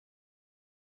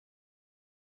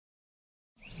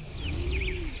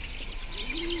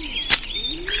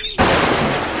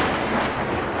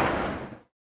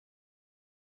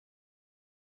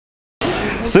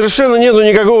Совершенно нету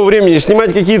никакого времени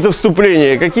снимать какие-то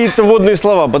вступления, какие-то вводные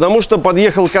слова, потому что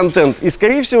подъехал контент. И,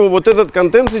 скорее всего, вот этот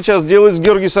контент сейчас делает с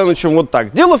Георгием Александровичем вот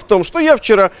так. Дело в том, что я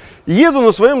вчера еду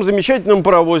на своем замечательном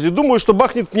паровозе, думаю, что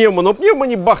бахнет пневма, но пневма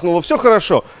не бахнула, все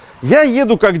хорошо. Я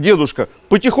еду как дедушка,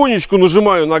 потихонечку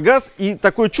нажимаю на газ, и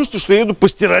такое чувство, что я еду по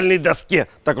стиральной доске.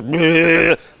 Так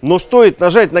вот. Но стоит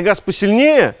нажать на газ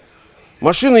посильнее,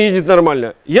 машина едет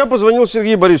нормально. Я позвонил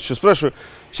Сергею Борисовичу, спрашиваю: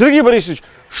 Сергей Борисович,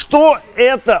 что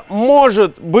это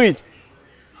может быть?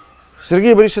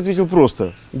 Сергей Борисович ответил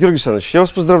просто: Георгий Александрович, я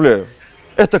вас поздравляю.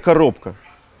 Это коробка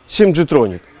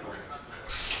 7G-Tronic.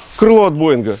 Крыло от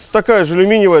Боинга. Такая же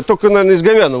алюминиевая, только, наверное, из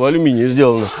говяного алюминия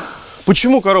сделана.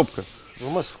 Почему коробка? Вы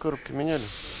масло в коробке меняли?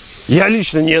 Я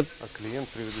лично нет. А клиент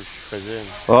предыдущий,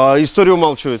 хозяин? История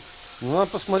умалчивает. Ну, надо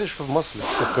посмотреть, что в масле,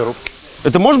 что в коробке.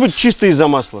 Это может быть чисто из-за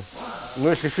масла? Ну,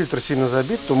 если фильтр сильно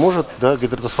забит, то может, да,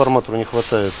 гидротрансформатору не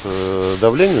хватает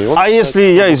давления. И он если,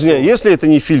 я извиняюсь, если это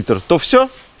не фильтр, то все?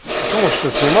 Ну, что,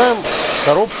 снимаем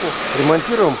коробку,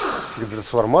 ремонтируем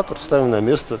гидротрансформатор, ставим на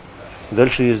место,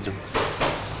 дальше ездим.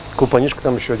 Купанишка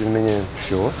там еще один меняем.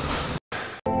 Все.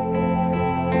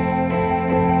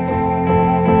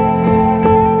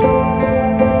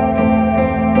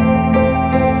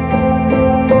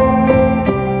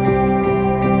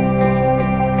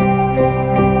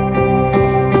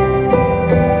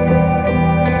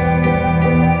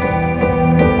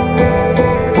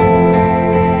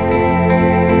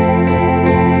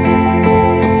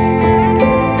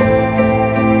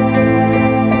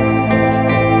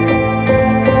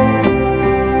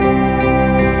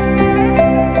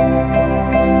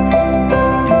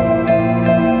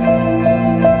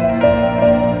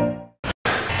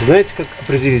 Знаете, как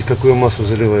определить, какое масло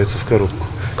заливается в коробку?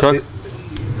 Как?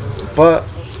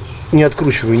 Не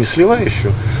откручивая, не сливая еще,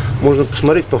 можно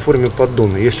посмотреть по форме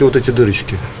поддона. Если вот эти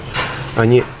дырочки,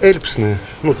 они эльпсные,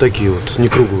 ну такие вот, не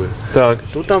круглые, так,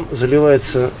 то там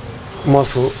заливается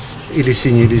масло или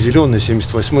синее, или зеленое,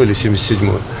 78 или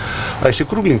 77. А если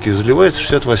кругленькие, заливается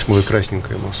 68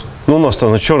 красненькое масло. Ну, у нас-то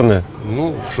оно черное.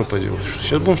 Ну, что поделаешь.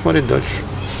 Сейчас будем смотреть дальше.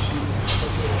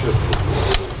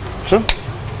 Все?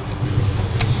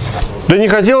 Да не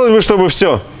хотелось бы, чтобы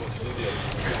все.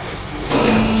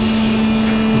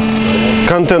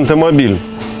 Контент-мобиль.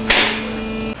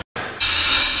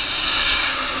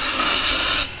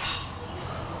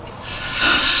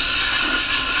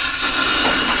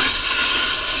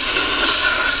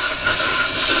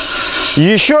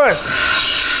 Еще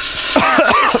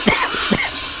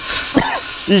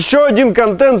один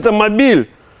контент-мобиль.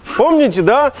 Помните,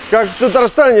 да? Как в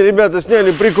Татарстане ребята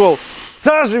сняли прикол.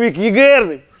 Сажевик,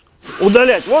 ЕГР.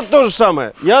 Удалять. Вот то же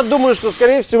самое. Я думаю, что,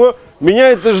 скорее всего, меня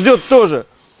это ждет тоже.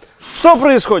 Что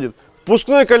происходит?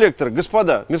 Впускной коллектор.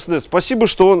 Господа, Мерседес, спасибо,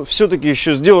 что он все-таки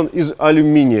еще сделан из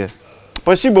алюминия.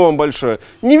 Спасибо вам большое.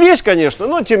 Не весь, конечно,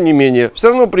 но тем не менее. Все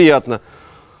равно приятно.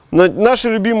 Наши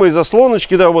любимые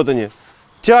заслоночки, да, вот они.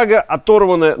 Тяга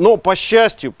оторванная. Но, по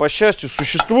счастью,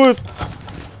 существуют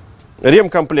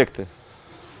ремкомплекты.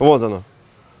 Вот оно.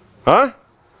 А?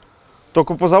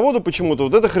 Только по заводу почему-то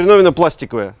вот эта хреновина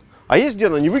пластиковая. А есть где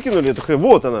она? Не выкинули эту хрень?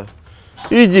 Вот она.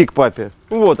 Иди к папе.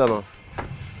 Вот она.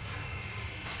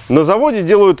 На заводе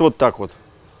делают вот так вот.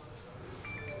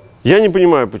 Я не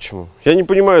понимаю почему. Я не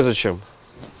понимаю зачем.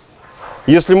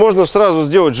 Если можно сразу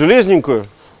сделать железненькую,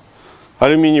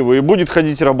 алюминиевую, и будет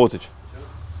ходить и работать.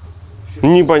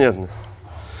 Непонятно.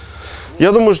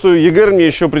 Я думаю, что ЕГР мне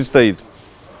еще предстоит.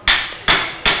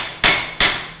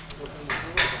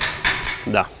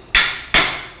 Да.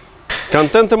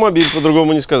 Контент-мобиль,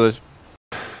 по-другому не сказать.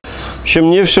 В общем,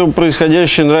 мне все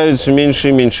происходящее нравится меньше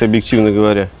и меньше, объективно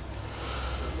говоря.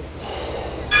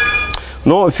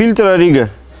 Но фильтр Ориго.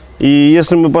 И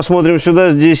если мы посмотрим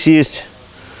сюда, здесь есть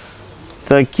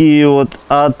такие вот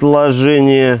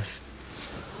отложения.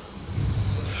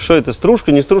 Что это,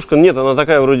 стружка, не стружка? Нет, она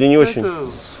такая вроде не очень. Это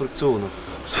с фрикционов.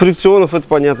 С фрикционов это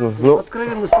понятно. Но...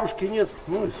 Откровенной стружки нет,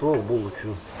 ну и слава богу.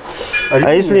 Что.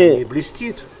 А если... не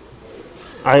блестит.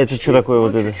 А это что такое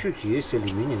вот это? Чуть-чуть есть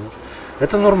алюминий.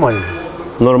 Это нормально.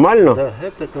 Нормально? Да,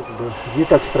 это как бы не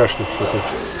так страшно все,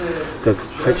 как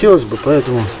хотелось бы,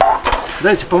 поэтому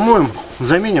давайте помоем,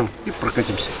 заменим и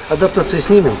прокатимся. Адаптацию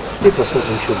снимем и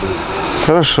посмотрим, что будет.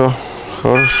 Хорошо,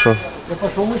 хорошо. Я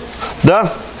пошел мыть?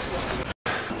 Да.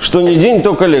 Что не день,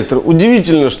 то коллектор.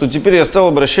 Удивительно, что теперь я стал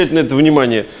обращать на это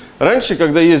внимание. Раньше,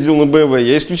 когда ездил на BMW,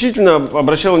 я исключительно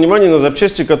обращал внимание на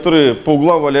запчасти, которые по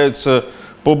углам валяются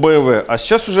по BMW. А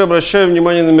сейчас уже обращаю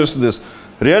внимание на Mercedes.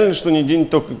 Реально, что не день,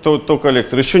 то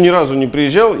коллектор. Еще ни разу не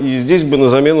приезжал, и здесь бы на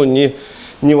замену не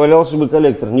валялся бы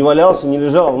коллектор. Не валялся, не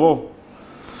лежал, но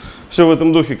Все в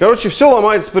этом духе. Короче, все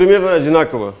ломается примерно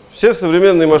одинаково. Все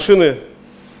современные машины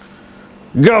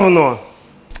говно.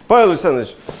 Павел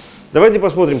Александрович, давайте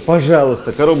посмотрим,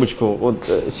 пожалуйста, коробочку. Вот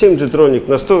 7 Getronic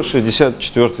на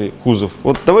 164 кузов.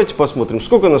 Вот давайте посмотрим,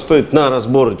 сколько она стоит на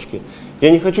разборочке.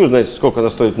 Я не хочу знать, сколько она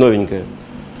стоит новенькая.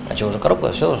 А что, уже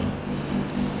коробка? Все уже?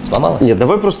 Сломалась? Нет,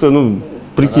 давай просто,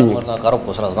 прикинь. Можно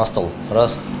коробку сразу на стол.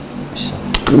 Раз. Все.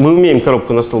 Мы умеем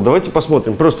коробку на стол. Давайте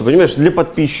посмотрим. Просто, понимаешь, для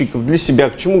подписчиков, для себя,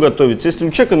 к чему готовиться. Если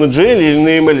у человека на GL или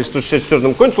на ML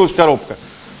 164 кончилась коробка,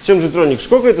 7 Getronic,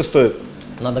 сколько это стоит?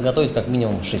 Надо готовить как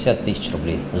минимум 60 тысяч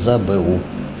рублей за БУ.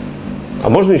 А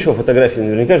можно еще фотографии?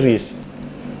 Наверняка же есть.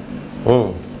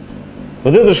 Вот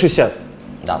это 60?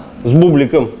 Да. С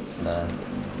бубликом? Да.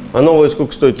 А новая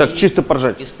сколько стоит? Так, чисто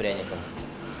поржать. И с пряником.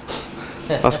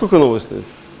 А сколько новая стоит?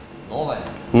 Новая?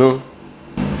 Ну?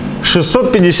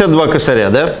 652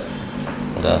 косаря, да?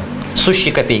 Да.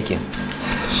 Сущие копейки.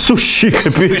 Сущие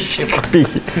копейки.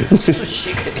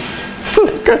 Сущие копейки.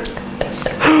 Сука.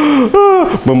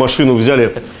 Мы машину взяли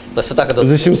То есть так,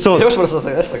 за 700. Берешь просто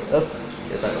так, знаешь, так, раз,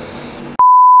 и так.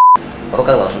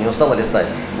 Рука главное, не устала листать,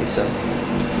 и все.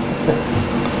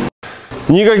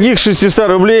 Никаких 600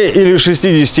 рублей или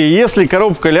 60. Если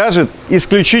коробка ляжет,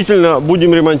 исключительно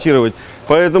будем ремонтировать.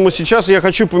 Поэтому сейчас я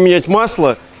хочу поменять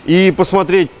масло и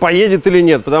посмотреть, поедет или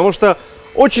нет. Потому что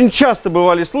очень часто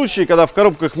бывали случаи, когда в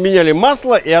коробках меняли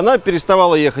масло, и она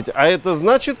переставала ехать. А это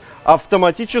значит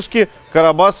автоматически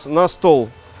карабас на стол.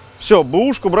 Все,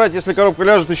 бэушку брать, если коробка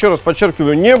ляжет, еще раз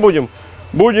подчеркиваю, не будем.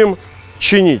 Будем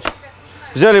чинить.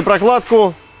 Взяли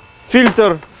прокладку,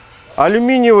 фильтр,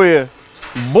 алюминиевые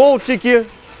болтики.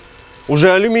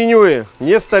 Уже алюминиевые,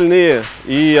 не стальные.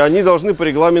 И они должны по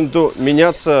регламенту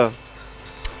меняться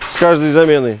с каждой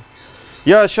заменой.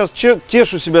 Я сейчас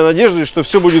тешу себя надеждой, что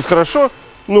все будет хорошо.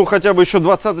 Ну, хотя бы еще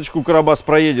 20-очку карабас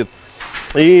проедет.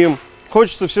 И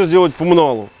хочется все сделать по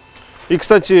мануалу. И,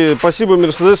 кстати, спасибо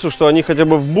Мерседесу, что они хотя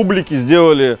бы в бублике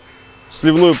сделали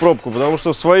сливную пробку. Потому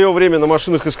что в свое время на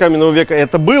машинах из каменного века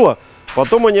это было.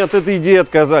 Потом они от этой идеи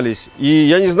отказались. И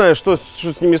я не знаю, что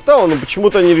с ними стало, но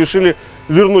почему-то они решили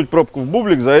вернуть пробку в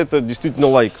бублик. За это действительно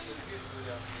лайк.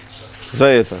 За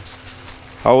это.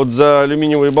 А вот за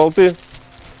алюминиевые болты,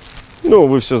 ну,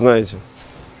 вы все знаете.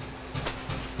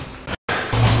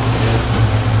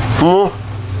 Ну,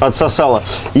 отсосало.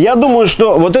 Я думаю,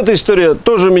 что вот эта история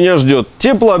тоже меня ждет.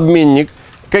 Теплообменник.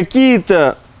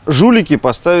 Какие-то жулики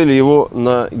поставили его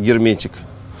на герметик.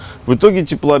 В итоге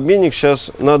теплообменник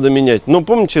сейчас надо менять. Но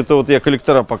помните, это вот я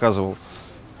коллектора показывал.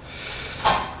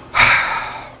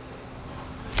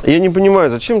 Я не понимаю,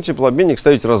 зачем теплообменник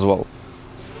ставить развал.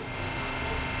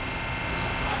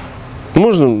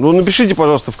 Можно? Ну, напишите,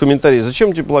 пожалуйста, в комментарии,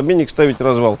 зачем теплообменник ставить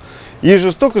развал. Есть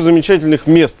же столько замечательных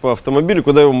мест по автомобилю,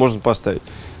 куда его можно поставить.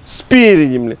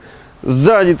 Спереди,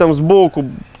 сзади, там, сбоку,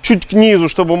 чуть к низу,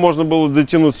 чтобы можно было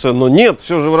дотянуться. Но нет,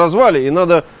 все же в развале, и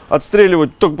надо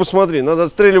отстреливать, только посмотри, надо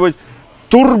отстреливать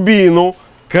турбину,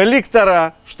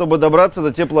 коллектора, чтобы добраться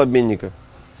до теплообменника.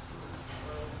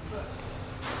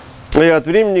 И от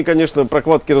времени, конечно,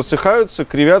 прокладки рассыхаются,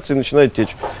 кривятся и начинает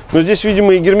течь. Но здесь,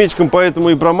 видимо, и герметиком поэтому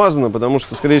и промазано, потому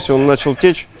что, скорее всего, он начал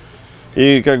течь.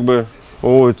 И как бы,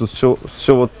 ой, тут все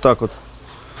вот так вот.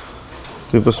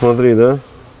 Ты посмотри, да?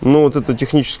 Ну, вот это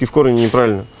технически в корне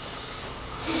неправильно.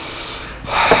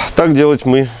 Так делать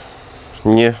мы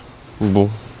не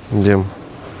будем.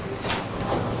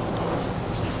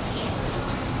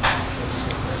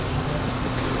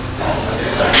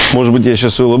 Может быть, я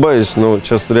сейчас и улыбаюсь, но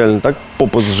часто реально так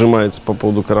попа сжимается по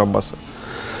поводу карабаса.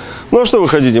 Ну а что вы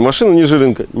хотите? Машина ниже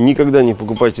рынка. Никогда не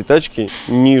покупайте тачки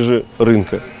ниже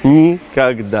рынка.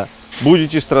 Никогда.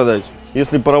 Будете страдать.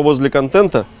 Если паровоз для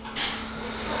контента,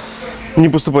 не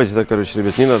поступайте так, короче,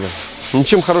 ребят, не надо.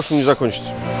 Ничем хорошим не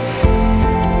закончится. —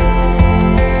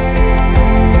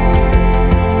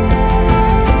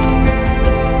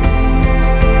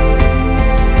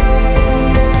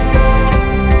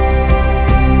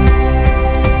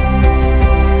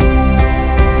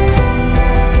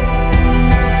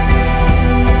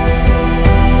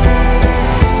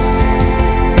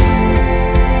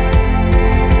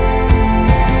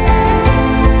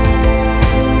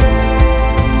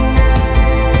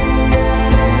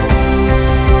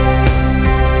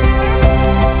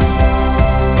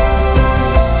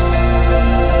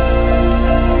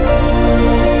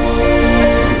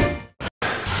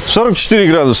 44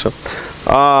 градуса.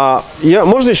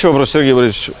 Можно еще вопрос, Сергей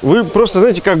Борисович? Вы просто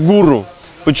знаете, как гуру.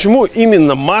 Почему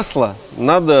именно масло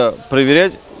надо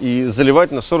проверять и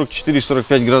заливать на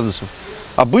 44-45 градусов?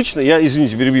 Обычно, я,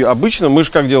 извините, перебью, обычно мы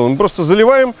же как делаем? Мы просто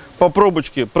заливаем по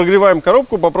пробочке, прогреваем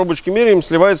коробку, по пробочке меряем,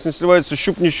 сливается, не сливается,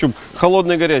 щуп, не щуп,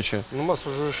 холодное, горячее. Ну, масло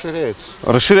уже расширяется.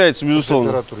 Расширяется,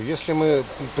 безусловно. Если мы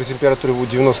при температуре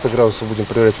 90 градусов будем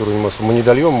проверять уровень масла, мы не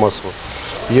дольем масло.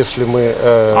 Если мы...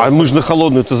 А мы же на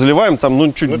холодную-то заливаем, там,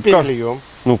 ну, чуть... Ну, перельем.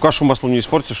 Ну, кашу маслом не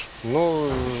испортишь. Ну,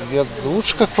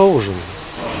 лучше как поужинать.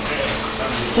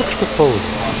 Лучше как поужинать.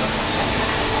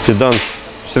 Педант.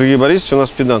 Сергей Борисович у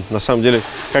нас педант. На самом деле,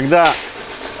 когда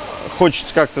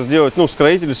хочется как-то сделать, ну,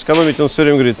 скроить или сэкономить, он все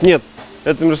время говорит, нет,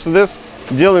 это Мерседес,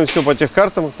 делаем все по тех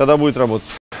картам, тогда будет работать.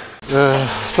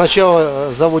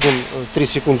 Сначала заводим 3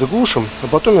 секунды глушим, а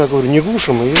потом я говорю, не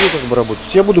глушим, и вы как бы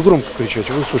работаете. Я буду громко кричать,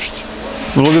 вы слушайте.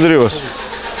 Благодарю вас.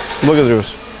 Благодарю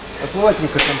вас.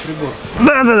 Аккуратненько там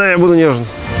прибор. Да, я буду нежен.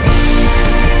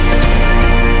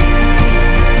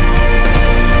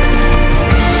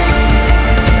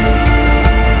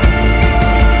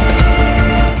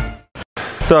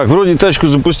 Так, вроде тачку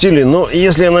запустили, но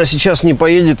если она сейчас не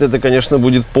поедет, это, конечно,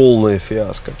 будет полная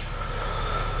фиаско.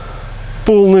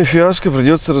 Полная фиаско,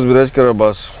 придется разбирать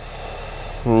карабас.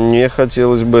 Не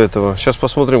хотелось бы этого. Сейчас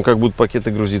посмотрим, как будут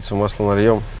пакеты грузиться, масло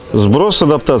нальем. Сброс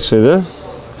адаптации, да?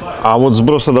 А вот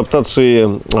сброс адаптации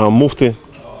муфты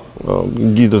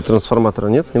гидротрансформатора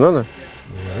нет? Не надо?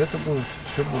 Это будет,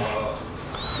 все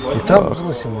будет. И там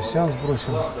сбросим, и сям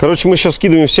сбросим. Короче, мы сейчас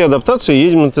скидываем все адаптации и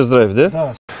едем на тест-драйв, да?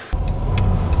 Да.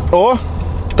 О,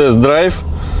 тест-драйв.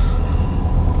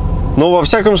 Но во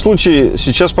всяком случае,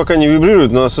 сейчас пока не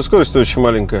вибрирует, но у нас и скорость очень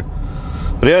маленькая.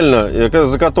 Реально, я когда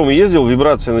за котом ездил,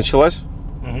 вибрация началась.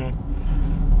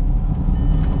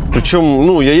 Причем,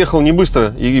 ну, я ехал не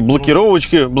быстро. И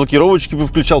блокировочки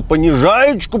повключал,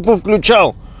 понижаечку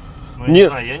повключал. Ну, не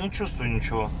знаю, я не чувствую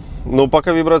ничего. Но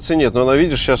пока вибрации нет. Но она,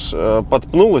 видишь, сейчас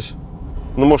подпнулась.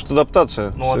 Ну, может,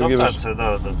 адаптация. Ну, адаптация,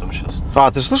 да, там сейчас.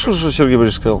 А, ты слышал, что Сергей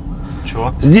Борисович сказал?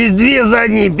 Чего? Здесь 2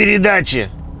 задние передачи.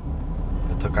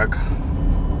 Это как?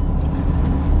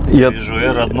 Я вижу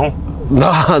R1.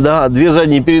 Да, 2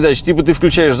 задние передачи. Типа ты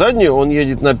включаешь заднюю, он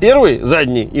едет на первый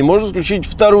задний, и можно включить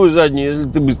вторую заднюю, если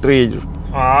ты быстро едешь.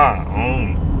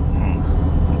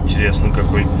 Интересно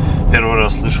какой. Первый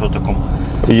раз слышу о таком.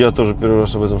 Я тоже первый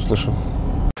раз об этом слышу.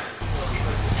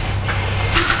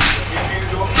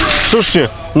 Слушайте,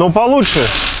 ну получше.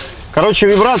 Короче,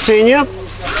 вибрации нет,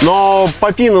 но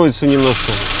попинывается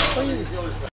немножко.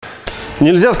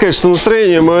 Нельзя сказать, что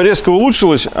настроение мое резко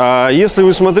улучшилось. А если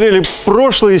вы смотрели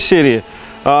прошлые серии,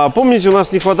 помните, у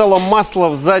нас не хватало масла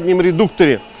в заднем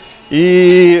редукторе.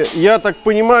 И я так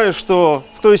понимаю, что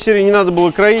в той серии не надо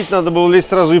было кроить, надо было лезть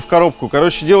сразу и в коробку.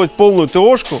 Короче, делать полную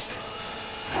ТОшку.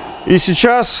 И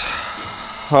сейчас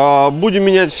будем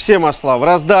менять все масла в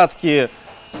раздатке,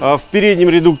 в переднем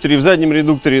редукторе, в заднем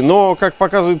редукторе. Но, как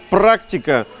показывает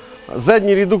практика,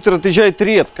 задний редуктор отъезжает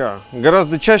редко.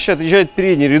 Гораздо чаще отъезжает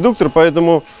передний редуктор,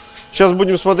 поэтому сейчас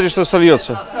будем смотреть, что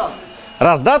сольется.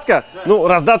 Раздатка? Да. Ну,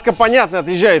 раздатка, понятно,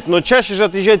 отъезжает, но чаще же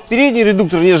отъезжает передний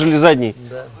редуктор, нежели задний.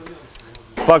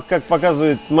 Да. Как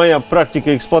показывает моя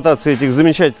практика эксплуатации этих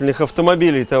замечательных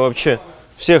автомобилей-то вообще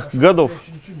всех годов.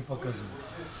 Ничего не показываю.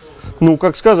 Ну,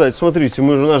 как сказать, смотрите,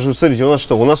 смотрите, у нас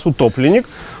что? У нас утопленник,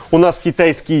 у нас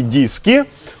китайские диски,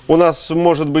 у нас,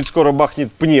 может быть, скоро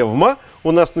бахнет пневма,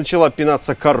 у нас начала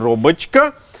пинаться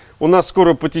коробочка, у нас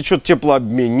скоро потечет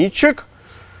теплообменничек.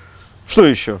 Что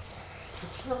еще?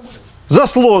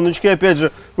 Заслоночки, опять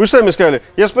же. Вы же сами сказали.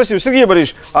 Я спросил, Сергей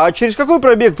Борисович, а через какой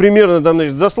пробег примерно там,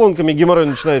 значит, с заслонками геморрой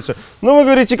начинается? Ну, вы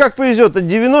говорите, как повезет, от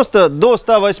 90 до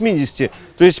 180.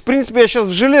 То есть, в принципе, я сейчас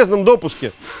в железном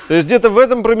допуске. То есть, где-то в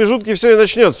этом промежутке все и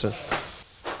начнется.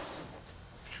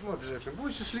 Почему обязательно?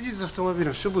 Будете следить за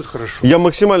автомобилем, все будет хорошо. Я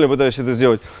максимально пытаюсь это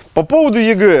сделать. По поводу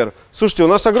ЕГР. Слушайте, у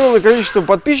нас огромное количество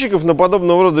подписчиков на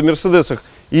подобного рода Мерседесах.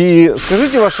 И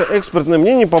скажите ваше экспертное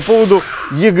мнение по поводу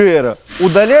ЕГР.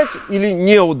 Удалять или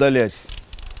не удалять?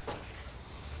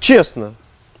 Честно.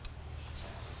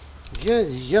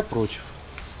 Я против.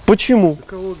 Почему?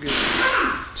 Экология.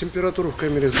 Температура в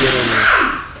камере сгорания.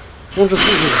 Он же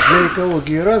служит для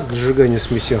экологии раз, для сжигания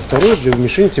смеси, а второй для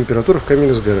уменьшения температуры в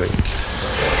камере сгорания.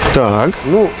 Так.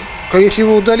 Ну, если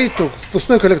его удалить, то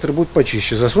впускной коллектор будет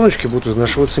почище, заслоночки будут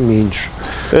изнашиваться меньше.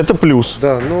 Это плюс.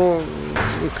 Да, но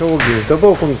экология.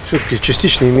 Вдобавок он все-таки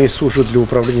частично имеет службу для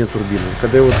управления турбиной.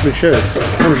 Когда его отключают,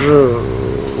 он же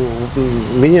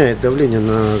меняет давление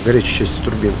на горячей части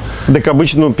турбины. Так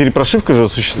обычно перепрошивка же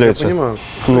осуществляется. Я понимаю,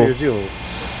 кто ее делал.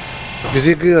 Без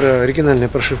ЕГР оригинальная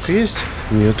прошивка есть?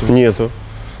 Нету. Нету.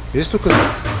 Есть только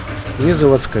не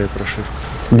заводская прошивка.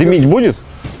 Дымить будет?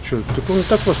 Что, так он и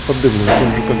так вас поддымливает, он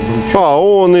же как бы... А,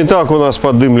 он и так у нас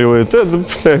поддымливает. Это,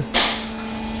 бля.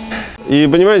 И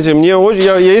понимаете,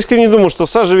 я искренне думал, что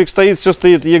сажевик стоит, все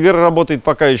стоит, ЕГР работает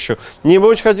пока еще. Мне бы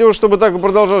очень хотелось, чтобы так и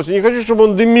продолжалось. Я не хочу, чтобы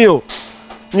он дымил.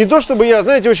 Не то, чтобы я,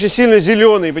 знаете, очень сильно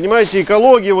зеленый, понимаете,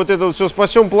 экология, вот это вот все,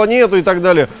 спасем планету и так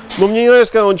далее. Но мне не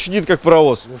нравится, когда он чадит, как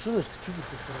паровоз. Ну что значит чадит,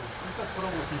 как паровоз? Ну как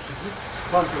паровоз не чадит,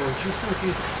 бампер он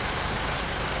чистенький.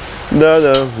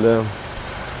 Да.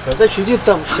 Когда чадит,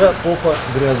 там вся попа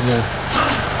грязная.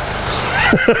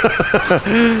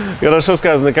 Хорошо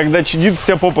сказано, когда чадит,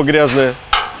 вся попа грязная.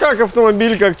 Как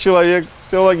автомобиль, как человек,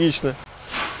 все логично.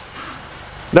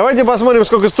 Давайте посмотрим,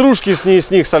 сколько стружки с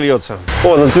них сольется.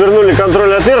 Отвернули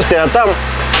контрольное отверстие, а там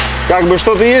как бы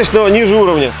что-то есть, но ниже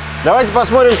уровня. Давайте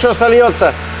посмотрим, что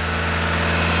сольется.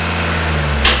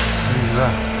 Слеза.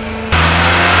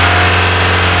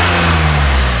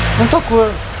 Ну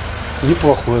такое,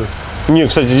 неплохое. Не,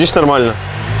 кстати, здесь нормально.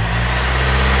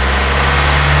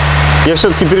 Я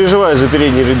все-таки переживаю за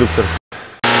передний редуктор.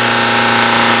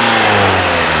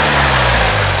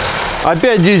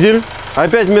 Опять дизель.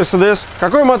 Опять Мерседес.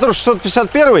 Какой мотор?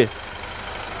 651?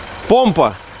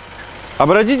 Помпа.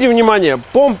 Обратите внимание,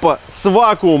 помпа с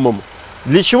вакуумом.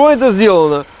 Для чего это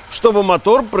сделано? Чтобы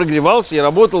мотор прогревался и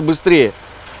работал быстрее.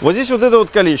 Вот здесь вот это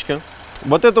вот колечко.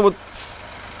 Вот это вот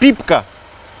пипка,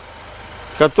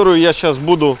 которую я сейчас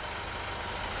буду...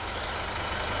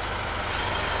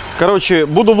 Короче,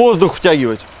 буду воздух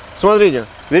втягивать. Смотрите,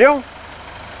 берем,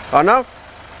 она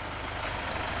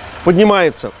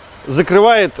поднимается.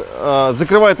 Закрывает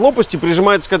лопасти,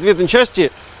 прижимается к ответной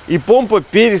части, и помпа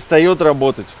перестает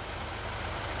работать.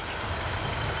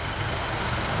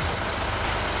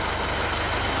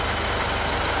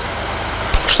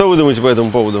 Что вы думаете по этому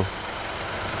поводу?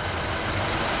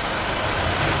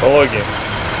 Экология.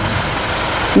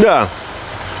 Да.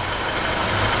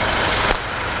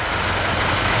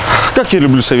 Как я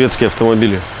люблю советские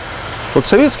автомобили. Вот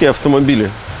советские автомобили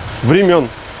времен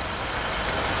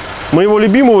моего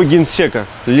любимого генсека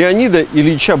Леонида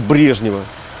Ильича Брежнева.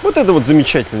 Вот это вот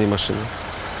замечательные машины.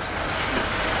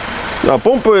 А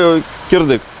помпы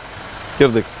кирдык.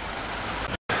 Кирдык.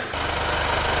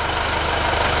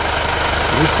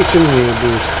 Лишь потемнее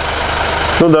будет.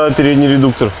 Ну да, передний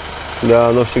редуктор. Да,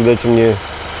 оно всегда темнее.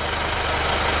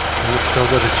 Я бы сказал,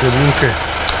 даже темненькое.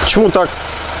 Почему так?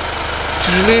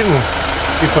 Тяжелее ему.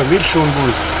 И поменьше он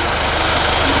будет.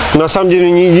 На самом деле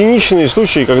не единичные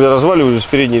случаи, когда разваливались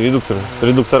передние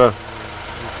редуктора.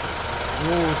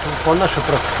 Ну, по нашей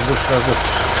практике больше раздатки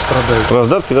страдают.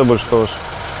 Раздатки, да, больше по-вашему?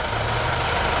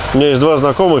 У меня есть два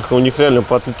знакомых, у них реально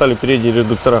поотлетали передние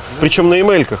редуктора. Причем на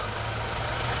эмельках.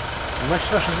 Значит,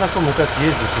 наши знакомые так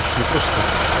ездят, уж не просто.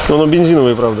 Он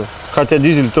бензиновый, правда. Хотя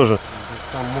дизель тоже.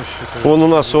 Там мощь. Вон у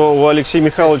нас у Алексея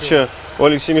Михайловича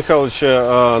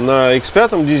на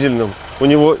X5 дизельном, у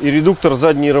него и редуктор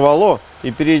задний рвало,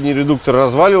 и передний редуктор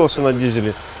разваливался на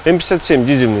дизеле. М57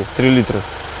 дизельный, 3 литра.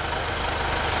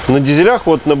 На дизелях,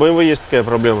 вот на BMW есть такая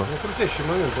проблема. Ну, крутящий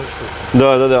момент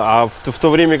большой. Да. А в то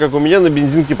время, как у меня, на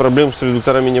бензинке проблем с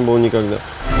редукторами не было никогда.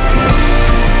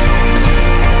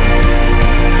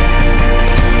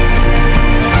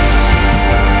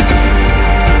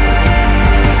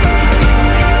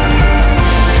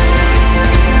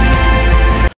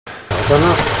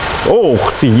 Она...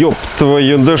 Ох ты, ёб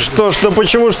твою, да что ж, да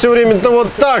почему ж все время-то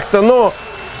вот так-то, но...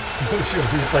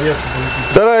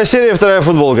 Вторая серия, вторая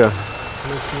футболка.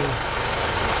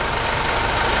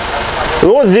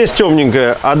 Вот здесь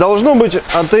темненькая, а должно быть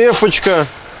АТФ-очка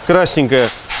красненькая.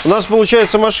 У нас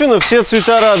получается машина все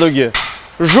цвета радуги.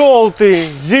 Желтый,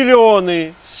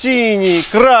 зеленый, синий,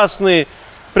 красный.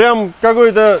 Прям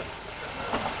какой-то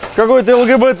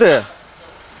ЛГБТ.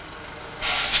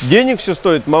 Денег все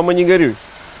стоит, мама, не горюй.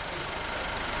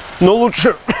 Но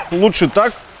лучше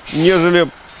так, нежели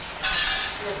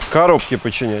коробки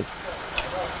починять.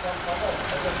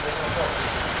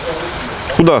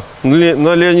 Куда?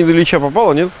 На Леонида Ильича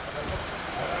попало, нет?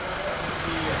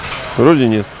 Вроде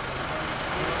нет.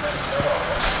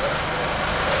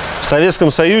 В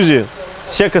Советском Союзе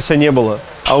секаса не было,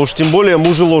 а уж тем более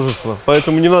мужеложества.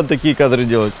 Поэтому не надо такие кадры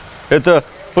делать. Это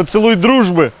поцелуй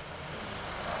дружбы.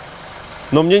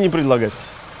 Но мне не предлагать.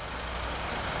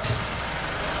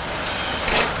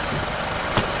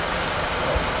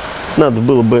 Надо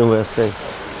было BMW оставить.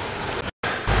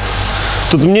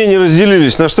 Тут мнения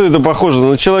разделились, на что это похоже,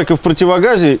 на человека в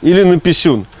противогазе или на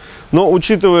писюн. Но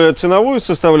учитывая ценовую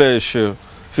составляющую,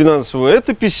 финансовую,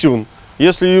 это писюн.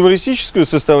 Если юмористическую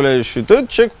составляющую, то это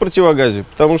человек в противогазе,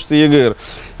 потому что ЕГР.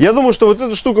 Я думаю, что вот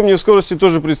эта штука мне в скорости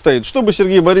тоже предстоит. Что бы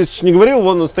Сергей Борисович не говорил,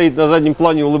 вон он стоит на заднем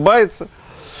плане, улыбается.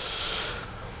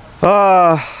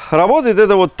 Работает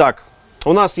это вот так.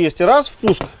 У нас есть раз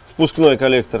впуск впускной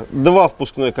коллектор, 2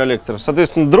 впускной коллектора.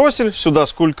 Соответственно, дроссель, сюда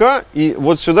с кулька, и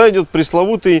вот сюда идет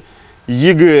пресловутый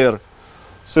ЕГР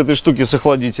с этой штуки, с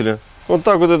охладителя. Вот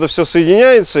так вот это все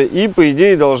соединяется и, по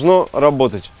идее, должно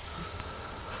работать.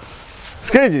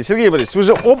 Скажите, Сергей Борисович, вы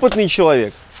же опытный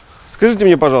человек. Скажите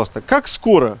мне, пожалуйста, как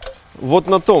скоро вот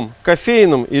на том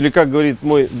кофейном, или, как говорит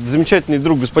мой замечательный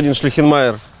друг господин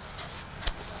Шлихенмайер,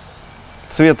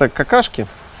 цвета какашки,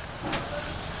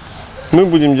 мы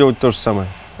будем делать то же самое?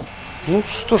 Ну,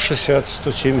 160,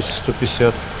 170,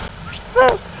 150.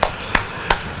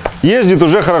 Ездит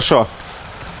уже хорошо.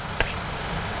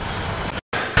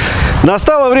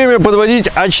 Настало время подводить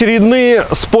очередные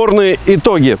спорные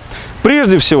итоги.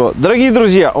 Прежде всего, дорогие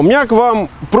друзья, у меня к вам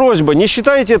просьба, не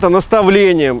считайте это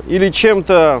наставлением или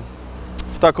чем-то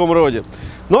в таком роде.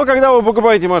 Но когда вы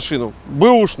покупаете машину,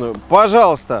 бэушную,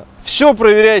 пожалуйста, все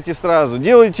проверяйте сразу,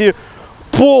 делайте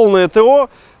полное ТО.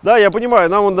 Да, я понимаю,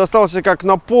 нам он достался как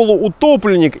на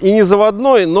полуутопленник и не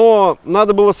заводной, но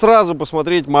надо было сразу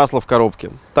посмотреть масло в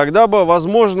коробке. Тогда бы,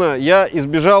 возможно, я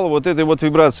избежал вот этой вот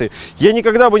вибрации. Я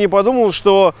никогда бы не подумал,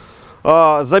 что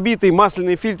забитый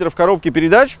масляный фильтр в коробке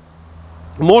передач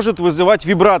может вызывать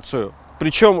вибрацию.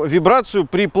 Причем вибрацию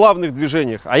при плавных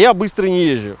движениях, а я быстро не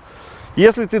езжу.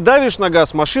 Если ты давишь на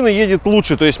газ, машина едет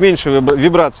лучше, то есть меньше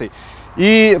вибраций.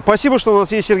 И спасибо, что у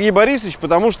нас есть Сергей Борисович,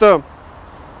 потому что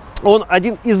он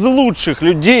один из лучших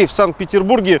людей в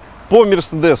Санкт-Петербурге по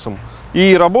Мерседесам.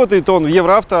 И работает он в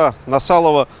Евроавто на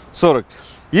Салова 40.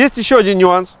 Есть еще один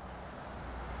нюанс.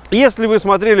 Если вы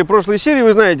смотрели прошлые серии,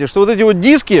 вы знаете, что вот эти вот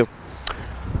диски,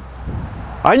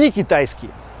 они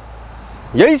китайские.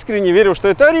 Я искренне верю, что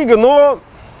это Арига, но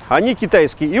они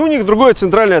китайские. И у них другое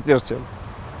центральное отверстие.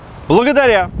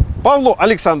 Благодаря Павлу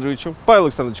Александровичу, Павел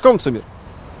Александрович, КОММЕРЧЕСКИХ,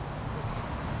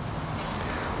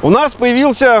 у нас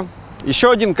появился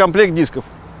еще один комплект дисков.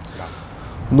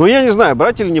 Но я не знаю,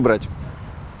 брать или не брать.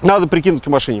 Надо прикинуть к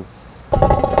машине.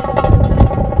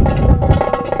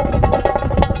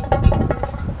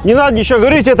 Не надо ничего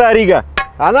говорить, это Арига.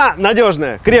 Она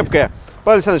надежная, крепкая.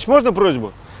 Павел Александрович, можно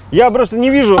просьбу? Я просто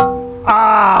не вижу.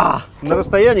 На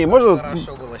расстоянии. Можно?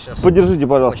 Хорошо было сейчас. Подержите,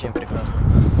 пожалуйста. Очень прекрасно.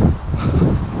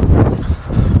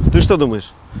 Ты что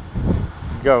думаешь?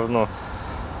 Говно.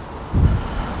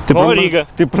 Ты про, Арига.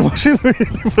 Ты про машину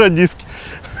или про диски?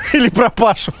 Или про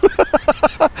Пашу?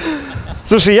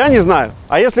 Слушай, я не знаю.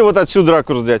 А если вот отсюда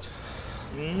ракурс взять?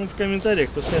 Ну, в комментариях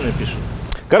постоянно пишут.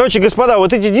 Короче, господа,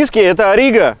 вот эти диски, это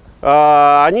Арига.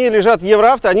 Они лежат в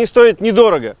Евроавто, они стоят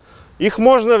недорого. Их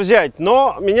можно взять.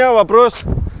 Но меня вопрос,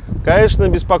 конечно,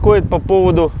 беспокоит по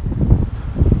поводу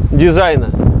дизайна.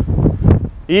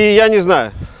 И я не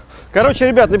знаю. Короче,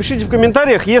 ребят, напишите в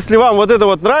комментариях, если вам вот это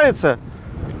вот нравится.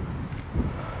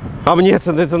 А мне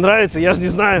это нравится, я же не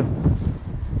знаю.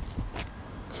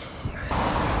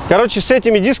 Короче, с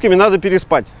этими дисками надо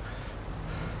переспать.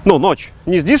 Ну, ночь.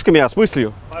 Не с дисками, а с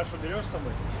мыслью. Пашу берешь с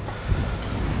собой?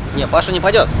 Не, Паша не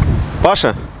пойдет.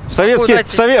 Паша, в Советский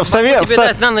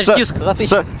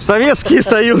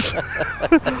Союз.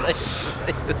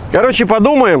 Короче,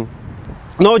 подумаем.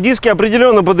 Но диски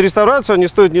определенно под реставрацию, они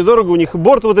стоят недорого. У них и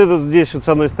борт вот этот здесь вот с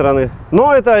одной стороны.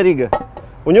 Но это Арига.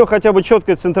 У него хотя бы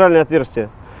четкое центральное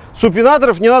отверстие.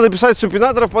 Супинаторов, не надо писать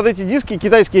супинаторов под эти диски,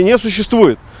 китайские не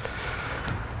существует.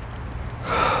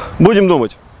 Будем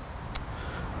думать.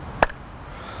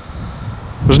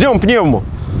 Ждем пневму.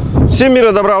 Всем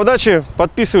мира, добра, удачи.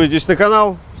 Подписывайтесь на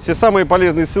канал. Все самые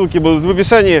полезные ссылки будут в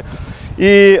описании.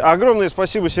 И огромное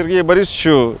спасибо Сергею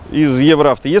Борисовичу из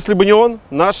Евроавто. Если бы не он,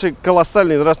 наши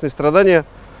колоссальные нравственные страдания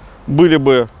были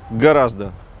бы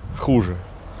гораздо хуже.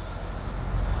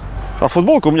 А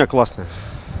футболка у меня классная.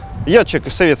 Я человек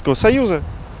из Советского Союза.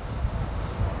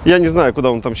 Я не знаю, куда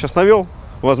он там сейчас навел.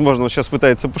 Возможно, он сейчас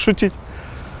пытается пошутить.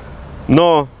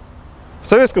 Но в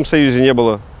Советском Союзе не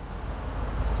было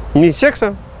ни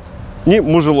секса, ни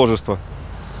мужеложества.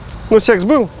 Ну, секс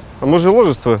был, а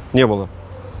мужеложества не было.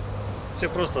 Все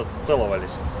просто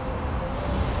целовались.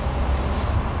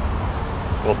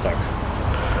 Вот так.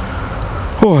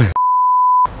 Ой.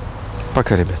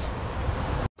 Пока, ребят.